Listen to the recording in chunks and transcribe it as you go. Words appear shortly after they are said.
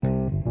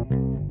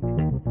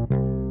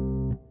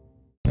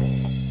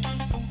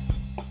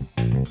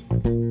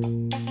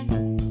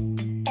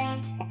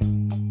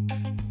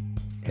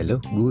Hello,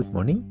 good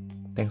morning.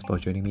 Thanks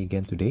for joining me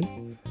again today.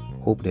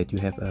 Hope that you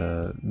have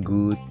a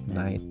good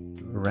night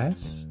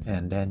rest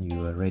and then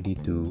you are ready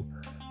to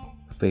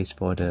face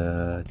for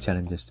the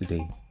challenges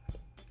today.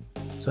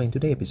 So in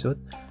today's episode,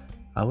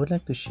 I would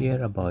like to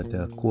share about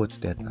the quotes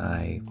that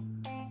I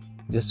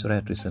just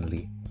read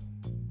recently.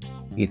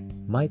 It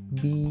might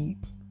be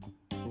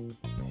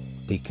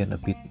taken a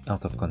bit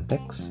out of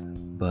context,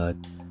 but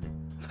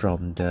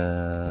from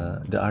the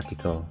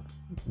article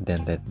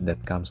then that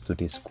comes to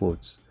these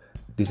quotes,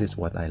 this is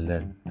what I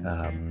learned,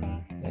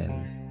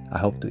 and I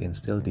hope to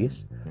instill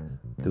this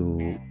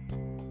to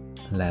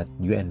let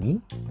you and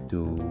me to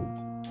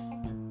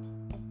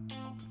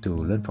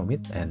learn from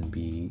it and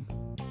be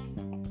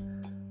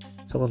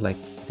sort of like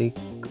take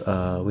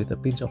with a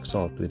pinch of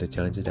salt with the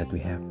challenges that we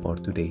have for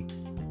today.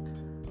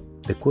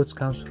 The quotes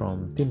comes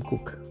from Tim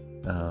Cook,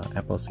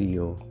 Apple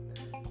CEO.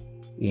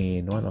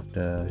 In one of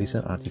the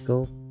recent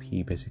article,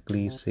 he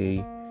basically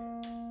say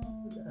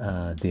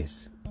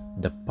this: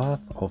 the path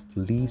of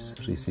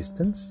least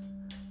resistance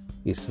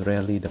is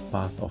rarely the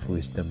path of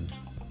wisdom.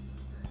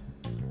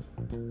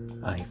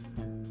 I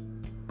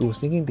was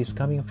thinking this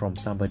coming from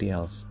somebody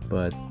else,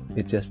 but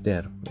it's just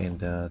there in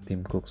the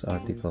Tim Cook's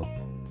article.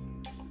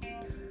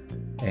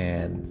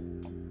 And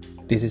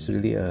this is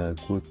really a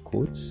good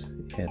quotes,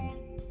 and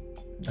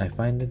I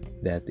find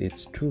that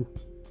it's true.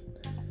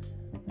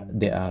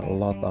 There are a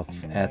lot of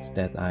ads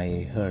that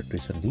I heard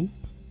recently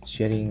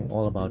sharing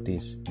all about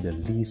this, the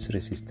least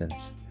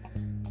resistance.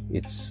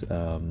 It's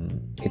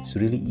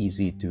really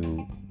easy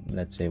to,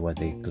 let's say, what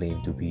they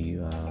claim to be,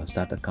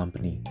 start a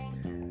company,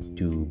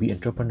 to be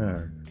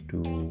entrepreneur,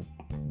 to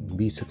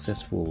be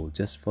successful.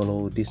 Just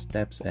follow these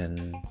steps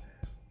and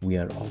we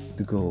are off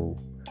to go,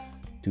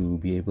 to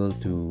be able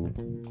to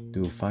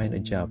find a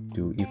job,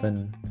 to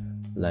even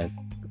like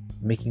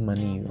making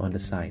money on the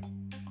side.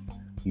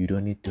 You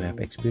don't need to have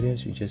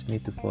experience, you just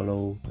need to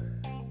follow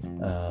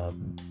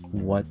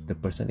what the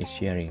person is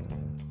sharing,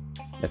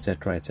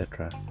 etc.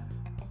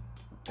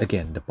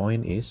 Again, the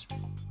point is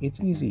it's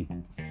easy,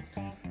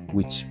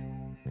 which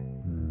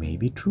may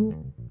be true.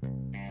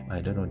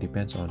 I don't know,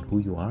 depends on who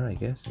you are, I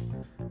guess.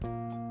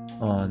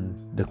 On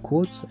the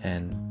quotes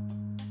and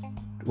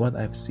what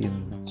I've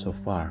seen so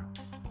far,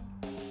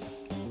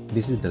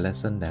 this is the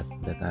lesson that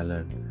I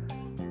learned.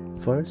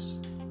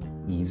 First,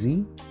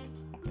 easy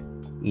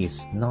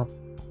is not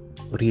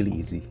really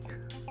easy.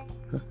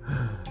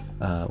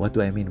 What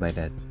do I mean by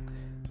that?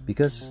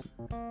 Because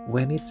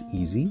when it's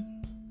easy,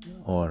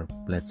 or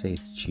let's say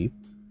cheap,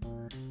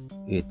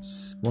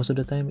 it's most of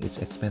the time it's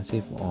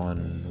expensive on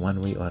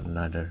one way or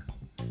another.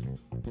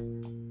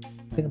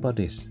 Think about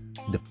this: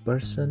 the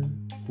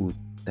person who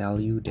tell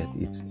you that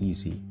it's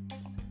easy,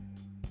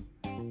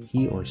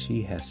 he or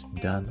she has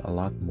done a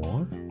lot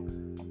more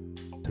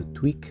to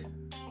tweak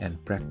and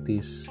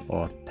practice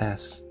or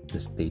test the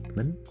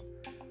statement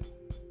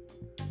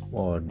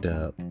or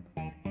the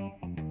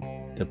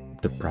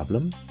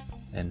problem,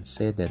 and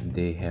say that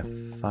they have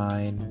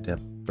find the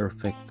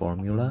perfect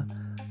formula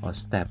or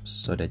steps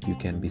so that you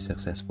can be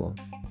successful.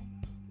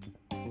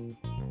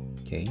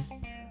 Okay,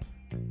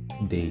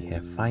 they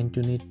have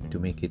fine-tuned it to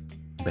make it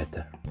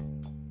better.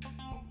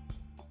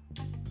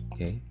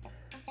 Okay,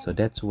 so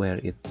that's where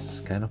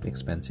it's kind of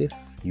expensive.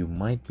 You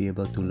might be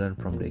able to learn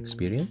from the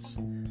experience.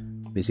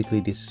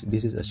 Basically, this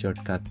is a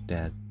shortcut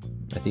that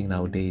I think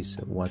nowadays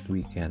what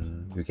we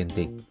can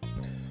take.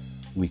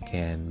 We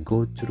can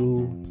go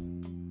through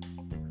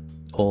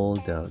all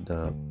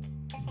the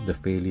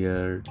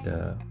failure,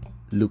 the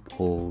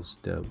loopholes,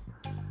 the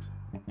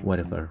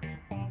whatever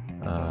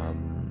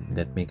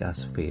that make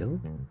us fail,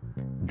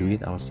 do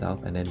it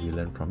ourselves, and then we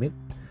learn from it.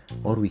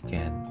 Or we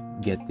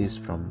can get this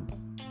from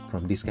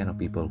these kind of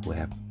people who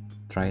have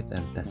tried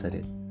and tested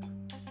it.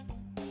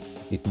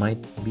 It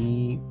might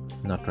be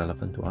not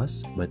relevant to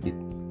us, but it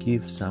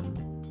gives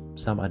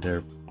some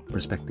other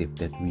perspective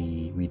that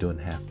we don't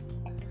have.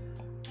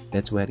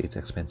 That's where it's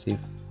expensive,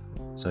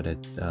 so that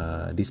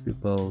these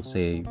people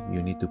say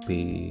you need to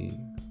pay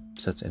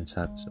such and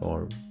such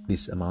or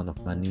this amount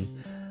of money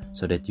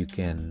so that you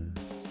can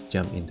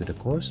jump into the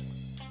course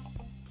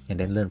and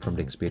then learn from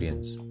the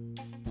experience.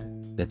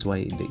 That's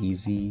why the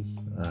easy,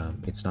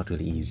 it's not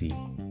really easy.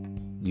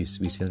 We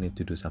still need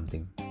to do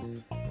something.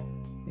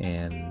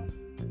 And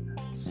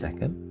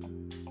second,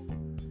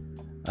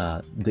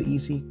 the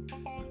easy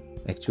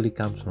actually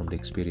comes from the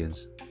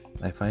experience.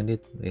 I find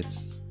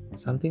it's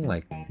something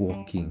like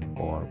walking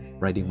or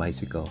riding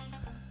bicycle.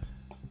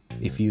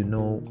 If you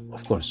know,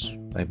 of course,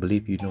 I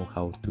believe you know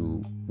how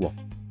to walk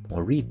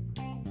or read,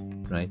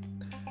 right?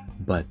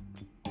 But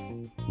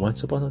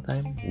once upon a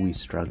time, we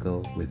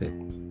struggle with it,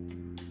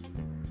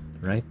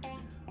 right?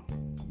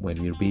 When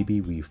we're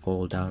baby, we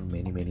fall down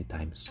many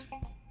times,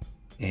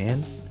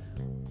 and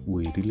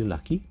we're really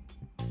lucky.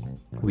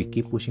 We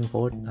keep pushing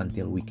forward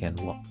until we can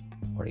walk,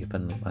 or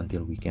even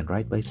until we can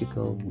ride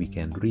bicycle, we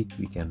can read,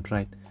 we can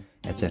write,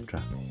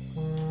 etc.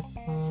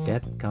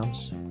 That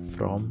comes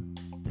from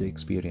the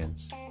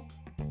experience.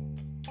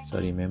 So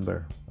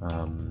remember,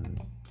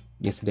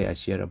 yesterday I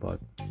shared about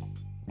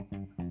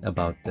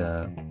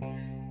the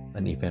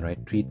an event,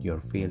 right? Treat your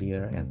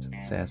failure and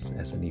success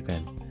as an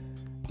event.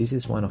 This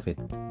is one of it.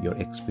 Your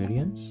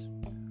experience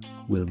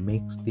will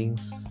make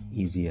things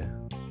easier.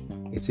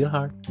 It's still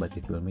hard, but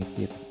it will make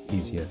it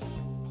easier.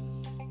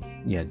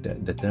 Yeah,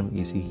 the term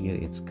easy here,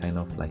 it's kind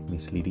of like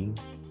misleading,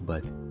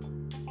 but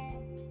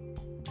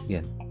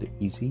yeah, the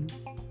easy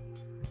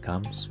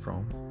comes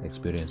from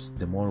experience.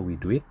 The more we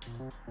do it,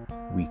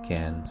 we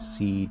can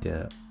see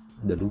the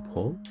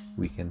loophole,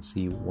 we can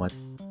see what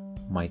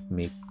might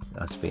make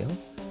us fail,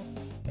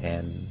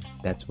 and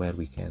that's where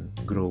we can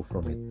grow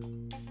from it,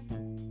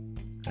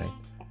 right?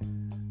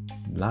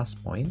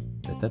 Last point,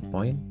 the third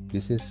point,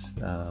 this is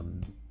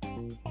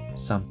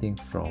something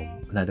from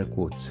another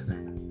quote.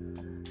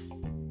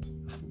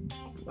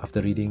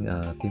 After reading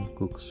Tim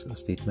Cook's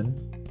statement,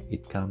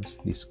 it comes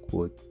this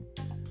quote: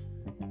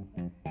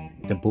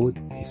 "The boat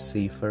is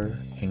safer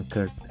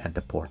anchored at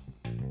the port,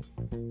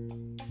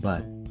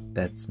 but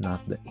that's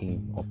not the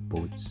aim of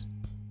boats,"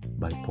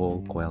 by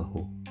Paul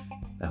Coelho.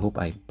 I hope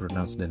I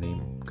pronounced the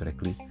name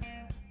correctly.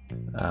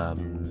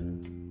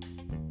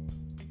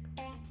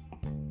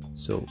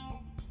 So,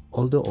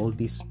 although all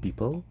these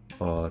people,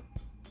 or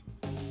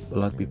a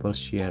lot of people,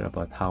 share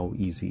about how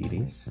easy it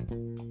is,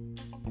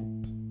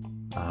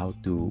 how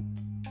to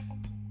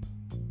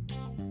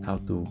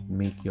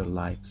make your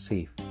life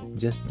safe,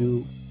 just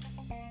do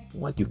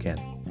what you can.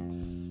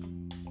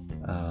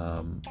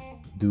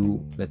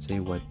 Do, let's say,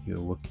 what you're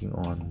working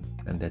on,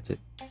 and that's it.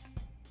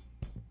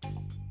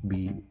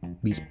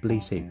 Play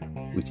safe,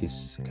 which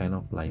is kind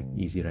of like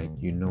easy, right?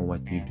 You know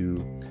what you do.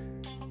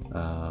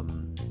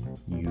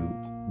 You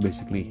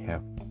basically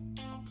have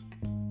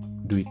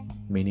do it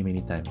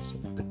many times.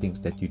 The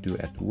things that you do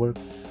at work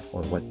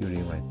or what you're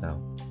doing right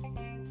now,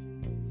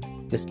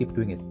 just keep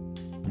doing it.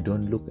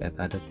 Don't look at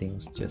other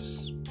things.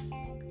 Just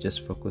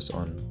focus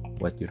on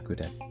what you're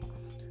good at,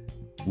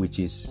 which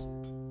is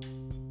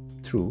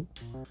true.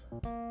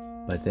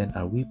 But then,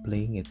 are we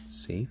playing it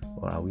safe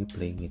or are we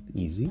playing it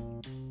easy?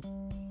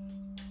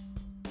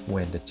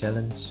 When the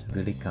challenge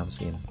really comes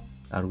in,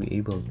 are we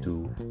able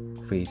to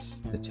face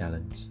the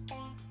challenge?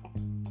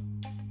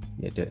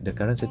 Yeah, the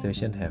current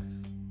situation have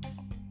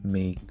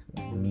made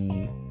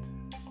me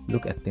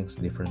look at things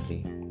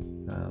differently.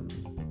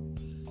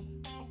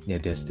 Yeah,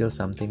 there's still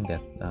something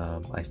that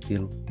I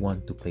still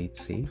want to play it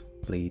safe,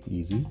 play it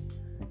easy.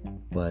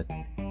 But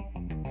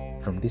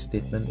from this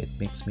statement, it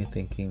makes me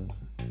thinking,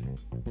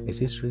 is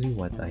this really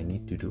what I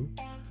need to do?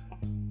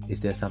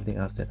 Is there something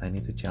else that I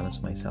need to challenge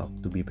myself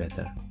to be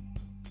better?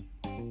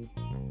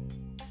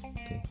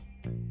 Okay.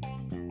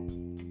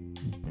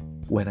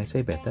 When I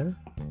say better,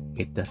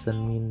 it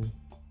doesn't mean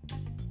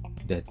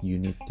that you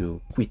need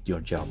to quit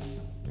your job,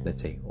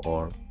 let's say,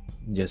 or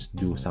just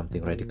do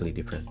something radically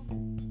different.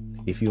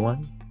 If you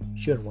want,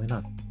 sure, why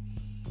not?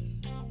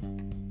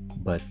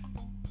 But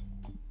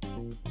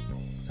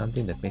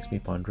something that makes me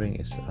pondering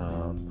is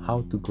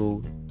how to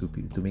go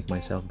to make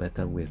myself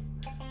better with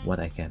what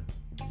I can,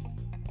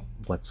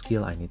 what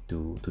skill I need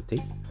to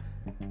take,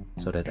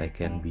 so that I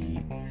can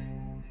be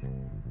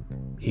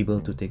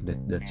able to take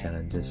the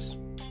challenges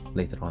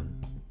later on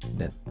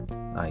that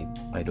I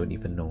don't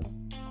even know.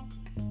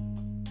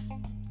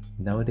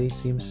 Nowadays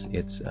seems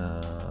it's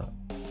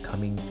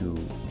coming to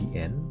the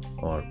end,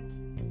 or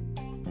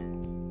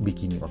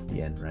beginning of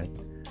the end, right?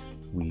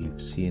 We've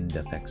seen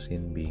the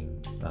vaccine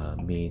being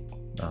made,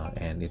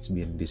 and it's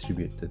been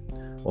distributed,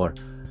 or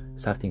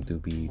starting to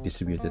be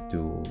distributed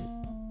to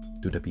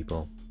the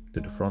people, to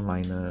the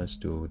frontliners,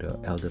 to the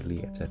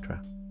elderly,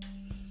 etc.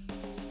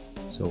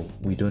 So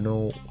we don't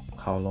know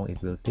how long it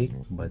will take,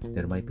 but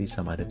there might be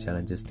some other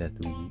challenges that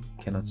we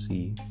cannot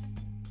see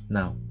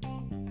now.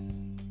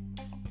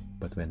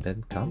 But when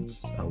that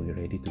comes, are we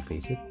ready to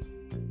face it?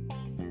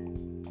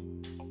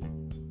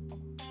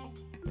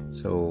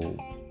 So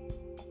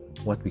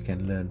what we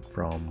can learn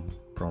from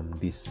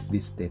this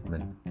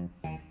statement,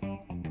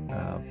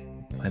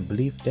 I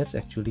believe that's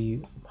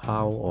actually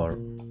how, or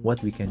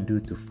what we can do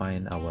to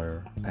find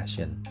our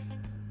passion,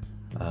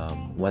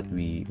 what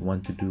we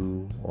want to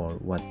do, or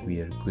what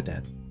we are good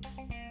at.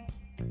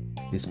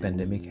 This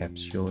pandemic has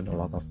shown a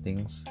lot of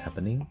things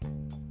happening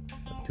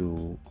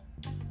to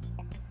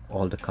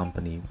all the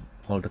company,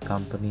 all the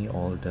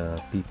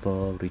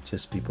people,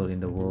 richest people in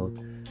the world,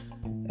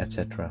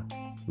 etc.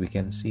 We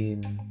can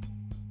see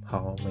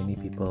how many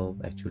people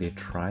actually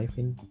thrive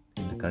in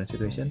the current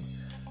situation,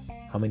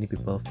 how many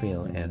people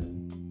fail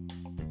and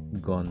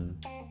gone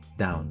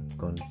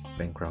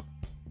bankrupt.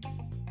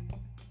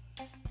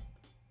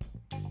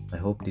 I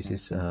hope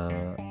this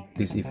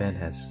event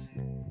has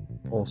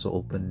also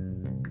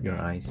opened your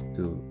eyes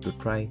to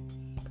try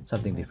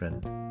something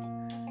different.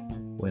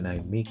 When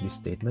I make this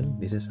statement,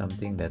 this is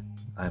something that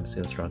I'm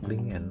still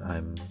struggling and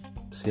I'm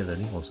still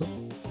learning also.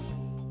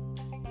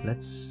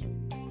 Let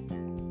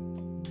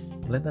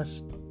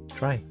us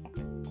try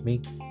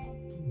make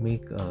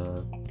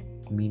a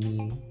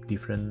mini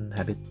different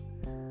habit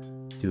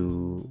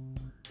to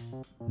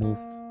move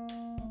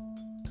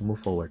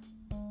forward.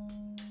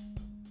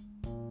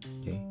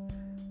 Okay,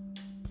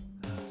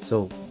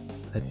 so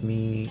let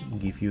me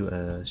give you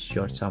a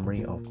short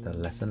summary of the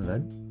lesson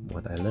learned,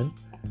 what I learned.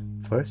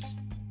 First,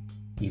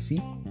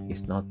 easy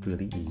is not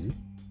really easy.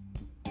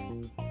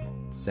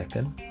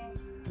 Second,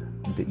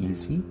 the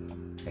easy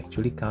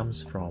actually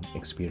comes from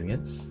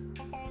experience.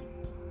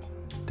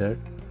 Third,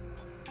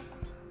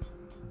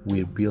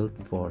 we're built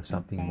for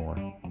something more.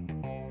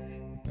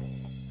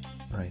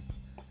 Right?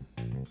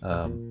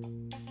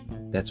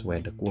 That's where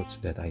the quotes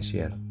that I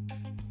share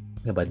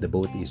about the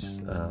boat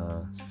is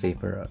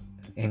safer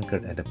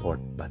anchored at the port,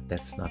 but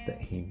that's not the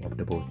aim of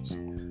the boats.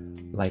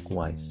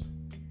 Likewise,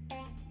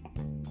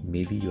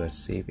 maybe you are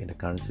safe in the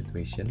current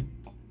situation,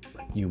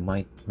 but you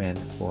might meant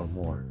for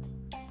more.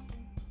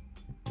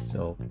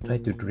 So try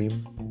to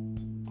dream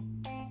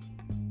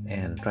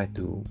and try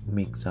to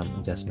make some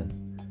adjustment.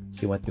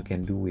 See what you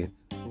can do with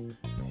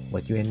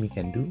what you and me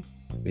can do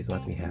with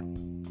what we have,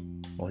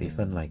 or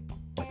even like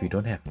what we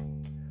don't have.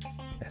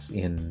 As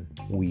in,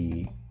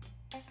 we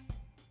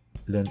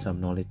learn some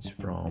knowledge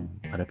from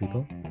other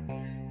people,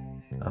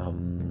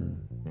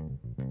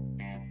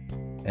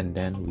 and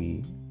then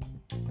we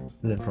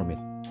learn from it.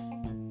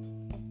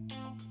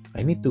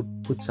 I need to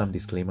put some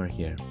disclaimer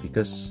here,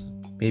 because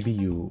maybe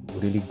you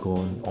really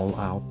gone all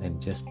out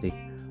and just take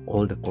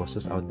all the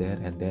courses out there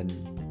and then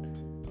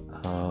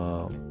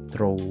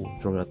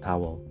throw a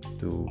towel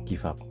to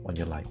give up on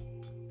your life.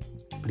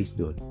 Please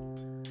don't.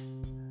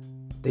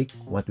 Take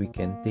what we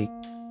can take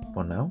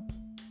for now.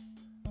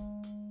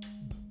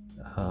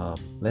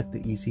 Let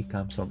the easy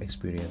comes from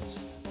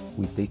experience.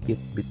 We take it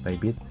bit by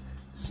bit,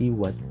 see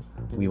what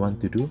we want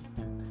to do,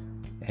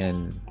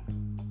 and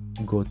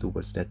go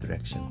towards that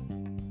direction.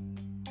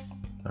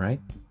 Alright?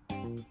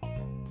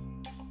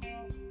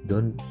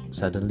 Don't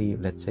suddenly,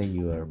 let's say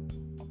you are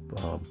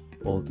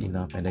old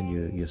enough and then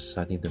you're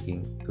starting to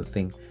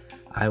think,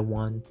 I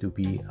want to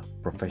be a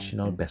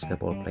professional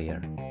basketball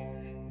player.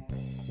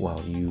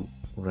 Wow, you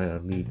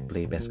rarely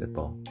play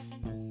basketball.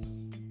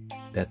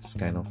 That's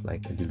kind of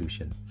like a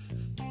delusion.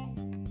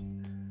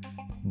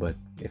 But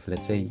if,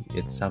 let's say,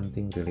 it's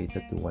something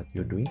related to what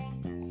you're doing,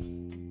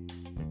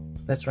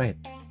 let's try it.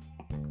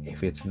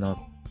 If it's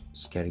not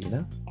scary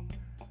enough,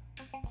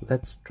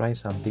 let's try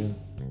something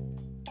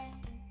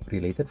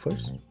related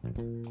first.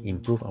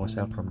 Improve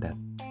ourselves from that.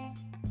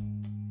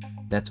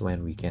 That's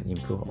when we can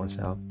improve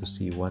ourselves to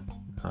see what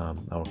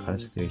our current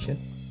situation,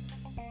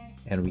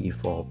 and we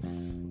evolve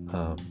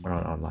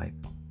around our life.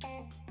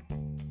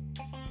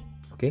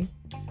 Okay?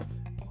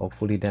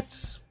 Hopefully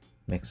that's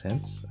makes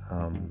sense.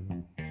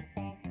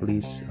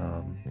 Please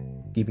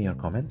give me your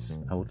comments.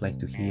 I would like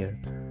to hear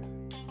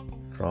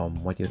from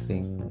what you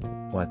think,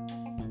 what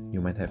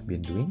you might have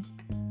been doing,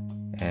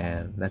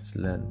 and let's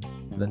learn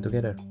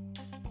together.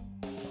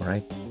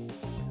 Alright,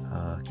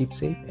 keep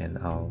safe, and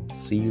I'll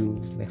see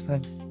you next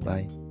time.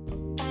 Bye.